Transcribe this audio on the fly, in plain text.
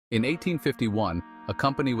In 1851, a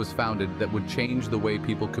company was founded that would change the way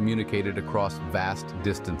people communicated across vast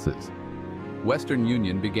distances. Western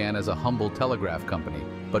Union began as a humble telegraph company,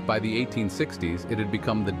 but by the 1860s it had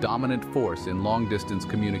become the dominant force in long-distance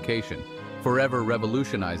communication, forever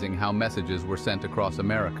revolutionizing how messages were sent across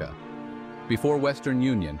America. Before Western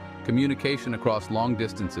Union, communication across long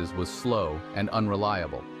distances was slow and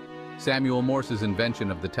unreliable. Samuel Morse's invention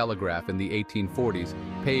of the telegraph in the 1840s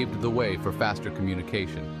paved the way for faster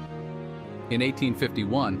communication. In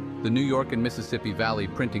 1851, the New York and Mississippi Valley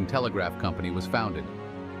Printing Telegraph Company was founded.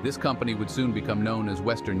 This company would soon become known as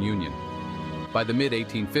Western Union. By the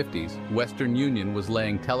mid-1850s, Western Union was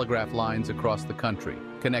laying telegraph lines across the country,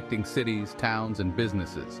 connecting cities, towns, and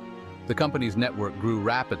businesses. The company's network grew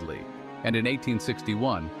rapidly, and in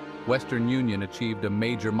 1861, Western Union achieved a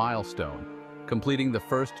major milestone, completing the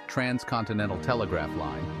first transcontinental telegraph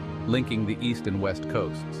line, linking the east and west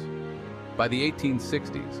coasts. By the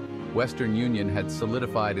 1860s, Western Union had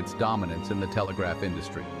solidified its dominance in the telegraph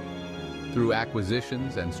industry. Through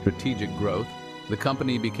acquisitions and strategic growth, the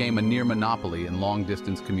company became a near monopoly in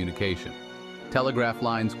long-distance communication. Telegraph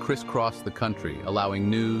lines crisscrossed the country, allowing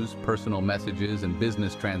news, personal messages, and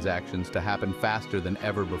business transactions to happen faster than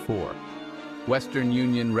ever before. Western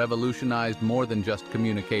Union revolutionized more than just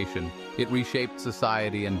communication. It reshaped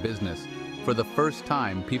society and business. For the first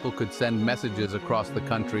time, people could send messages across the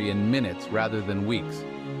country in minutes rather than weeks.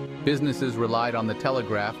 Businesses relied on the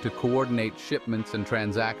telegraph to coordinate shipments and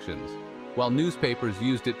transactions, while newspapers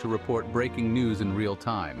used it to report breaking news in real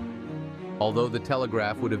time. Although the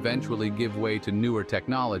telegraph would eventually give way to newer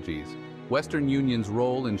technologies, Western Union's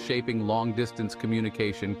role in shaping long-distance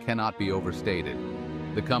communication cannot be overstated.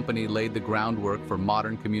 The company laid the groundwork for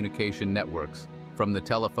modern communication networks, from the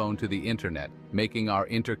telephone to the internet, making our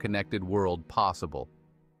interconnected world possible.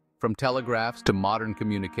 From telegraphs to modern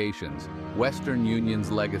communications, Western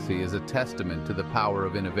Union's legacy is a testament to the power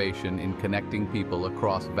of innovation in connecting people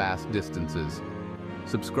across vast distances.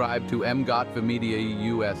 Subscribe to Emgotvmedia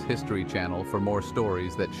US History Channel for more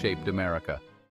stories that shaped America.